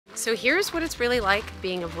So here's what it's really like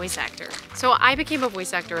being a voice actor. So I became a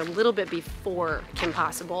voice actor a little bit before Kim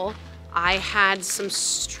Possible. I had some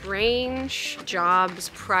strange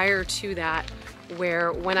jobs prior to that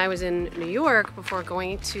where when I was in New York before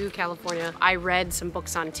going to California, I read some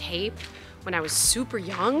books on tape when I was super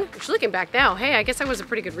young. Which looking back now, hey, I guess I was a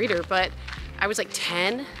pretty good reader, but I was like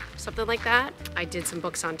 10, something like that. I did some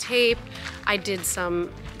books on tape. I did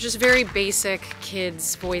some just very basic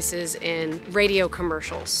kids' voices in radio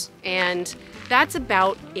commercials. And that's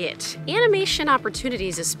about it. Animation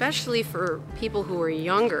opportunities, especially for people who were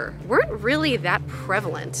younger, weren't really that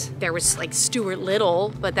prevalent. There was like Stuart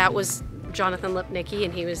Little, but that was Jonathan Lipnicki,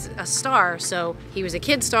 and he was a star, so he was a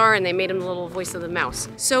kid star and they made him the little voice of the mouse.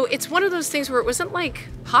 So it's one of those things where it wasn't like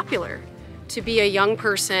popular to be a young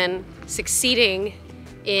person succeeding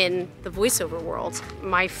in the voiceover world.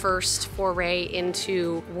 My first foray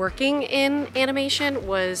into working in animation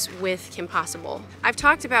was with Kim Possible. I've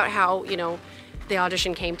talked about how, you know, the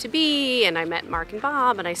audition came to be and I met Mark and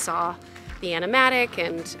Bob and I saw the animatic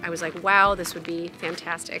and I was like, wow, this would be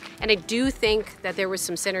fantastic. And I do think that there was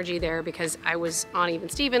some synergy there because I was on Even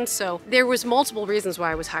Stevens, so there was multiple reasons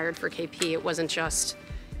why I was hired for KP. It wasn't just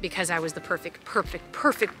because I was the perfect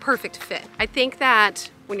fit. I think that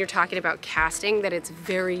when you're talking about casting, that it's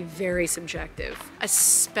very, very subjective,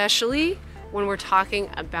 especially when we're talking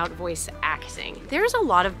about voice acting. There's a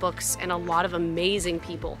lot of books and a lot of amazing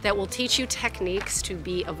people that will teach you techniques to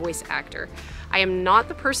be a voice actor. I am not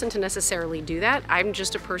the person to necessarily do that. I'm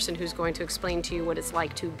just a person who's going to explain to you what it's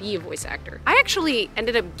like to be a voice actor. I actually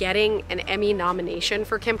ended up getting an Emmy nomination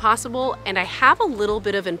for Kim Possible, and I have a little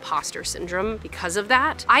bit of imposter syndrome because of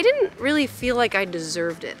that. I didn't really feel like I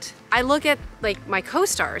deserved it. I look at like my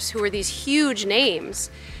co-stars who are these huge names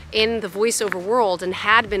in the voiceover world and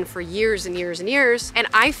had been for years and years and years, and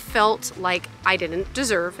I felt like I didn't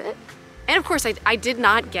deserve it. And of course, I did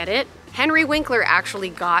not get it. Henry Winkler actually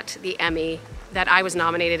got the Emmy that I was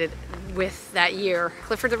nominated with that year.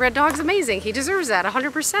 Clifford the Red Dog's amazing. He deserves that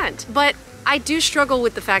 100%. But I do struggle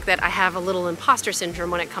with the fact that I have a little imposter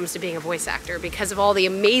syndrome when it comes to being a voice actor because of all the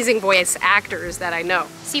amazing voice actors that I know.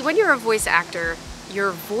 See, when you're a voice actor,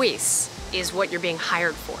 your voice is what you're being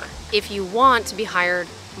hired for. If you want to be hired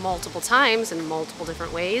multiple times in multiple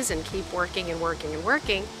different ways and keep working and working and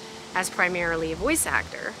working as primarily a voice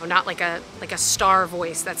actor, not like a star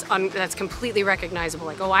voice that's completely recognizable,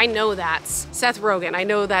 like, oh, I know that's Seth Rogen. I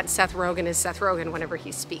know that Seth Rogen is Seth Rogen whenever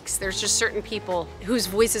he speaks. There's just certain people whose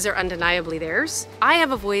voices are undeniably theirs. I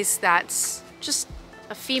have a voice that's just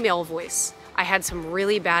a female voice. I had some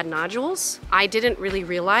really bad nodules. I didn't really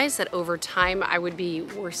realize that over time I would be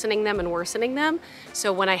worsening them and worsening them.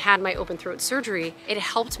 So when I had my open throat surgery, it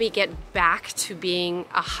helped me get back to being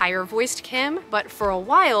a higher voiced Kim. But for a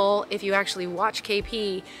while, if you actually watch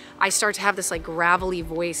KP, I start to have this like gravelly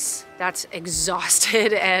voice that's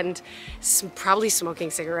exhausted and probably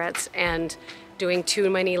smoking cigarettes and doing too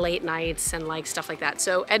many late nights and like stuff like that.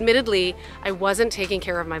 So admittedly, I wasn't taking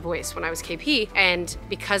care of my voice when I was KP, and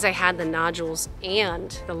because I had the nodules and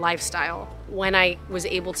the lifestyle, when I was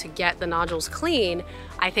able to get the nodules clean,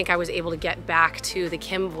 I think I was able to get back to the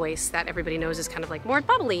Kim voice that everybody knows is kind of like more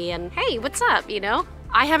bubbly and hey, what's up, you know?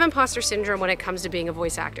 I have imposter syndrome when it comes to being a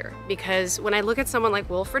voice actor because when I look at someone like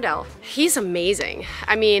Will Friedle, he's amazing.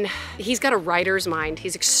 I mean, he's got a writer's mind.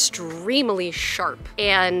 He's extremely sharp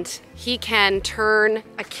and he can turn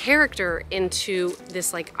a character into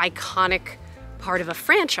this like iconic part of a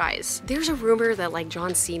franchise. There's a rumor that like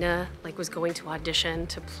John Cena like was going to audition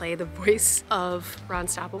to play the voice of Ron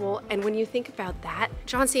Stoppable, and when you think about that,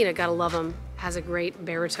 John Cena, gotta love him, has a great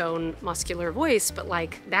baritone muscular voice, but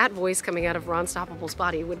like that voice coming out of Ron Stoppable's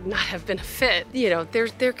body would not have been a fit. You know, there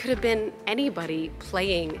could have been anybody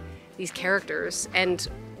playing these characters, and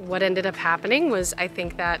what ended up happening was I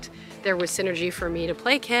think that there was synergy for me to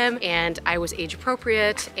play Kim, and I was age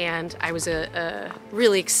appropriate, and I was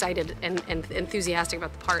really excited and enthusiastic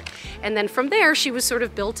about the part. And then from there, she was sort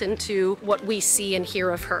of built into what we see and hear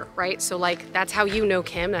of her, right? So like, that's how you know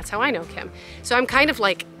Kim, that's how I know Kim. So I'm kind of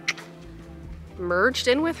like merged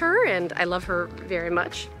in with her, and I love her very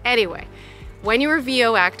much. Anyway, when you're a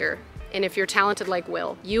VO actor, and if you're talented like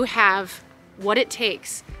Will, you have what it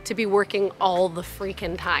takes to be working all the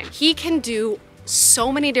freaking time. He can do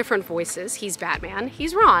so many different voices. He's Batman,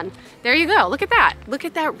 he's Ron. There you go, look at that. Look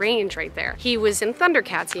at that range right there. He was in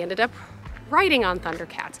Thundercats, he ended up writing on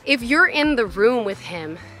Thundercats. If you're in the room with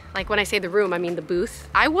him, like when I say the room, I mean the booth.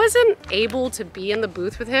 I wasn't able to be in the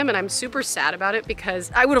booth with him, and I'm super sad about it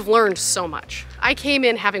because I would have learned so much. I came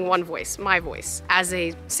in having one voice, my voice, as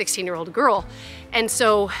a 16-year-old girl. And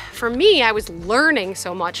so for me, I was learning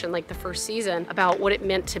so much in like the first season about what it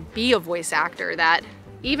meant to be a voice actor that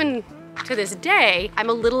even to this day, I'm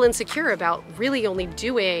a little insecure about really only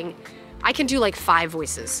doing, I can do like 5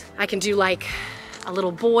 voices. I can do like a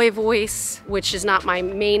little boy voice, which is not my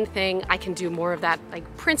main thing. I can do more of that like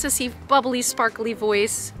princessy, bubbly, sparkly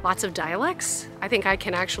voice. Lots of dialects. I think I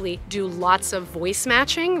can actually do lots of voice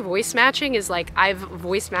matching. Voice matching is like, I've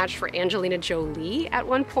voice matched for Angelina Jolie at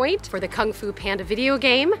one point for the Kung Fu Panda video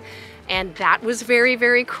game. And that was very,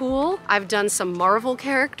 very cool. I've done some Marvel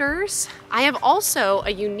characters. I have also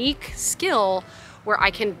a unique skill where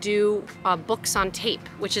I can do books on tape,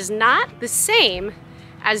 which is not the same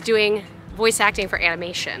as doing voice acting for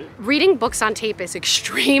animation. Reading books on tape is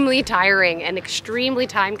extremely tiring and extremely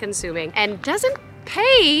time consuming and doesn't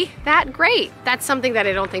pay that great. That's something that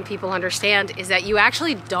I don't think people understand, is that you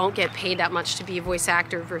actually don't get paid that much to be a voice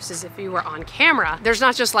actor versus if you were on camera. There's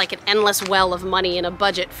not just like an endless well of money and a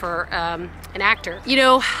budget for an actor. You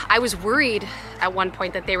know, I was worried at one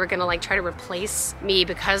point that they were gonna like try to replace me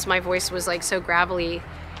because my voice was like so gravelly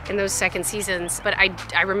in those second seasons, but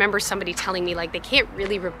I remember somebody telling me like they can't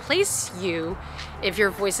really replace you if your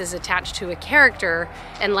voice is attached to a character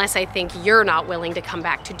unless I think you're not willing to come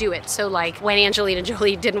back to do it. So like when Angelina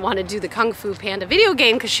Jolie didn't want to do the Kung Fu Panda video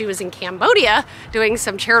game because she was in Cambodia doing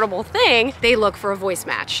some charitable thing, they look for a voice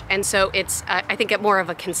match. And so it's, I think, more of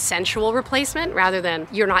a consensual replacement rather than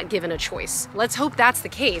you're not given a choice. Let's hope that's the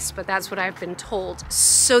case, but that's what I've been told.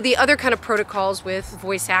 So the other kind of protocols with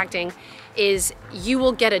voice acting is you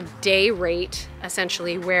will get a day rate,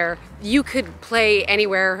 essentially, where you could play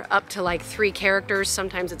anywhere up to like 3 characters.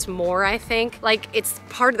 Sometimes it's more, I think. Like, it's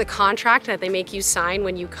part of the contract that they make you sign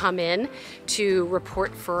when you come in to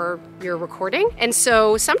report for your recording. And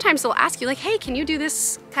so sometimes they'll ask you like, hey, can you do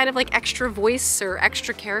this kind of like extra voice or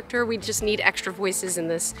extra character? We just need extra voices in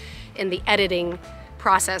this, in the editing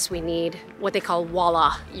process. We need what they call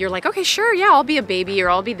walla. You're like, okay, sure, yeah, I'll be a baby, or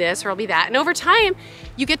I'll be this, or I'll be that. And over time,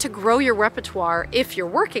 you get to grow your repertoire, if you're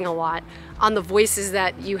working a lot, on the voices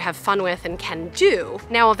that you have fun with and can do.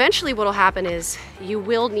 Now, eventually what'll happen is you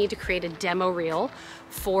will need to create a demo reel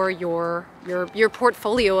for your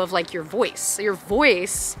portfolio of like your voice. Your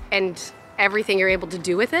voice and everything you're able to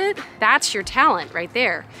do with it, that's your talent right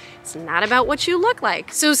there. It's not about what you look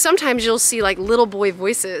like. So sometimes you'll see like little boy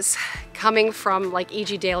voices coming from like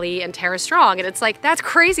E.G. Daily and Tara Strong, and it's like, that's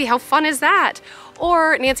crazy, how fun is that?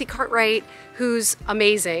 Or Nancy Cartwright, who's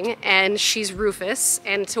amazing, and she's Rufus,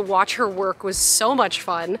 and to watch her work was so much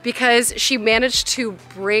fun because she managed to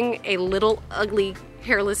bring a little ugly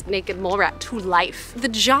hairless naked mole rat to life. The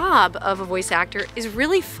job of a voice actor is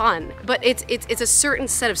really fun, but it's a certain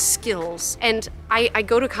set of skills. And I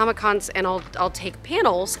go to Comic-Cons and I'll take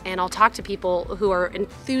panels and I'll talk to people who are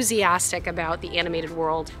enthusiastic about the animated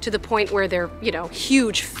world to the point where they're, you know,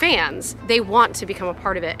 huge fans. They want to become a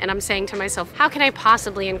part of it. And I'm saying to myself, how can I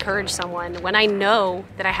possibly encourage someone when I know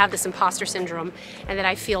that I have this imposter syndrome and that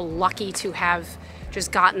I feel lucky to have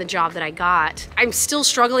just gotten the job that I got? I'm still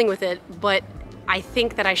struggling with it, but I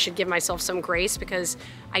think that I should give myself some grace because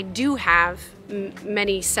I do have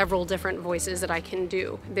several different voices that I can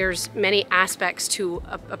do. There's many aspects to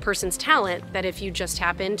a person's talent that if you just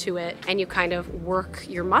tap into it and you kind of work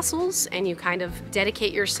your muscles and you kind of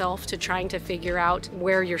dedicate yourself to trying to figure out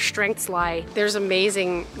where your strengths lie, there's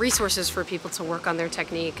amazing resources for people to work on their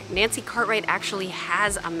technique. Nancy Cartwright actually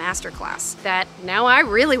has a masterclass that now I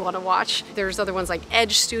really want to watch. There's other ones like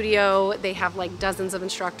Edge Studio. They have like dozens of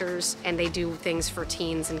instructors and they do things for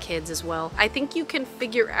teens and kids as well. I think you can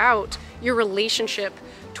figure out your relationship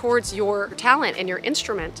towards your talent and your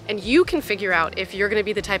instrument, and you can figure out if you're going to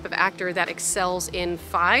be the type of actor that excels in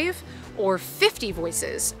 5 or 50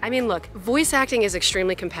 voices. I mean, look, voice acting is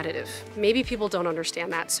extremely competitive. Maybe people don't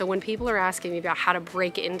understand that. So when people are asking me about how to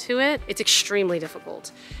break into it, it's extremely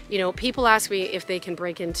difficult. You know, people ask me if they can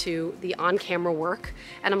break into the on-camera work,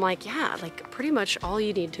 and I'm like, yeah, like pretty much all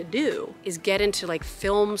you need to do is get into like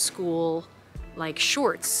film school like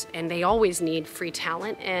shorts, and they always need free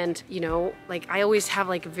talent. And you know, like I always have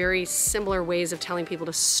like very similar ways of telling people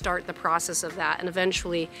to start the process of that, and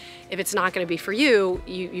eventually if it's not going to be for you,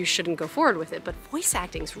 you shouldn't go forward with it. But voice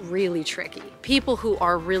acting's really tricky. People who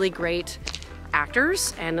are really great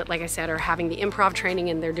actors and, like I said, are having the improv training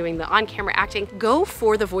and they're doing the on-camera acting, go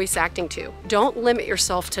for the voice acting too. Don't limit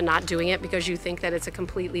yourself to not doing it because you think that it's a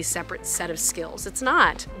completely separate set of skills. It's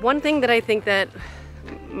not. One thing that I think that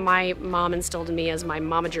my mom instilled in me as my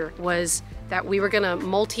momager was that we were gonna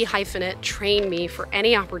multi-hyphenate train me for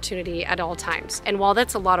any opportunity at all times. And while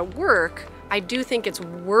that's a lot of work, I do think it's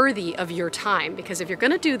worthy of your time, because if you're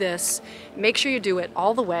gonna do this, make sure you do it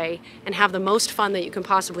all the way and have the most fun that you can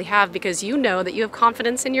possibly have, because you know that you have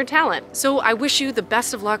confidence in your talent. So I wish you the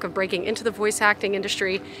best of luck of breaking into the voice acting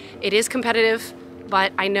industry. It is competitive,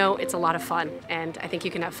 but I know it's a lot of fun, and I think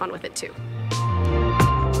you can have fun with it too.